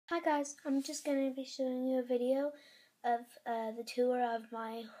Hi guys, I'm just going to be showing you a video of the tour of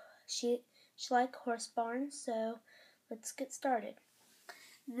my Schleich horse barn, so let's get started.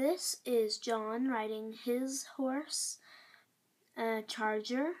 This is John riding his horse,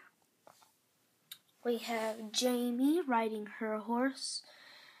 Charger. We have Jamie riding her horse,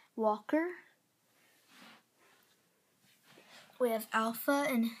 Walker. We have Alpha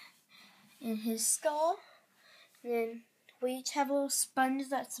in his stall, and then we each have a little sponge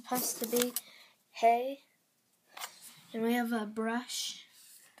that's supposed to be hay. And we have a brush.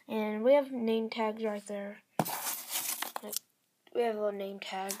 And we have name tags right there. We have little name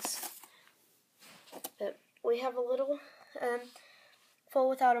tags. But we have a little foal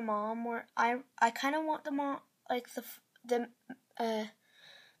without a mom, where I kind of want the mom, like the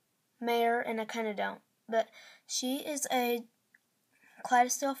mare, and I kind of don't. But she is a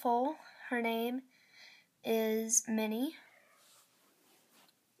Clydesdale foal. Her name is Minnie.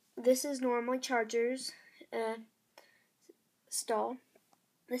 This is normally Charger's stall.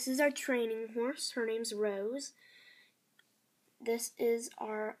 This is our training horse. Her name's Rose. This is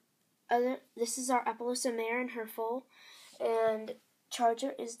our Appaloosa mare and her foal, and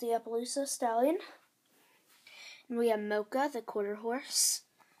Charger is the Appaloosa stallion. And we have Mocha, the quarter horse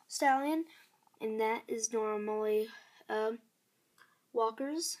stallion, and that is normally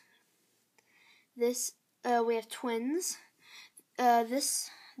Walker's. This we have twins.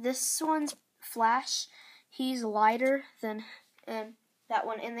 This one's Flash. He's lighter than that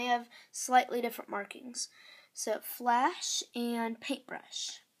one, and they have slightly different markings. So Flash and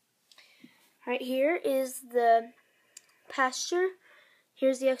Paintbrush. Right here is the pasture.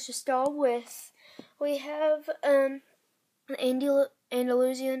 Here's the extra stall we have an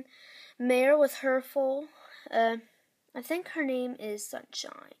Andalusian mare with her foal. I think her name is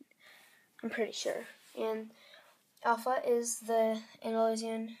Sunshine. I'm pretty sure. And Alpha is the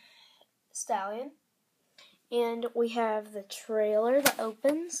Andalusian stallion. And we have the trailer that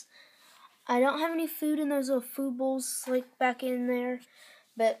opens. I don't have any food in those little food bowls like back in there,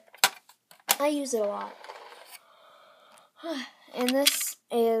 but I use it a lot. And this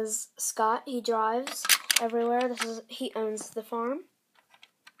is Scott. He drives everywhere. He owns the farm.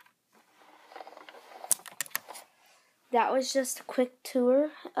 That was just a quick tour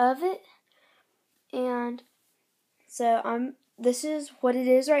of it. And so this is what it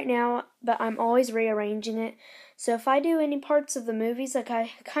is right now, but I'm always rearranging it. So if I do any parts of the movies, like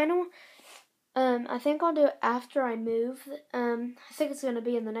I think I'll do it after I move. I think it's going to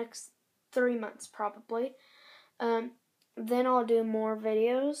be in the next 3 months probably. Then I'll do more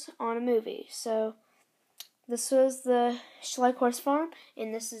videos on a movie. So this was the Schleich Horse Farm,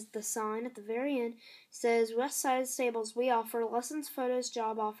 and this is the sign at the very end. It says, West Side Stables, we offer lessons, photos,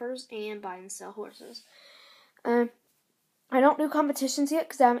 job offers, and buy and sell horses. I don't do competitions yet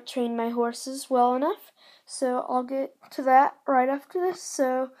because I haven't trained my horses well enough. So I'll get to that right after this.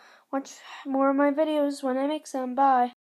 So watch more of my videos when I make some. Bye.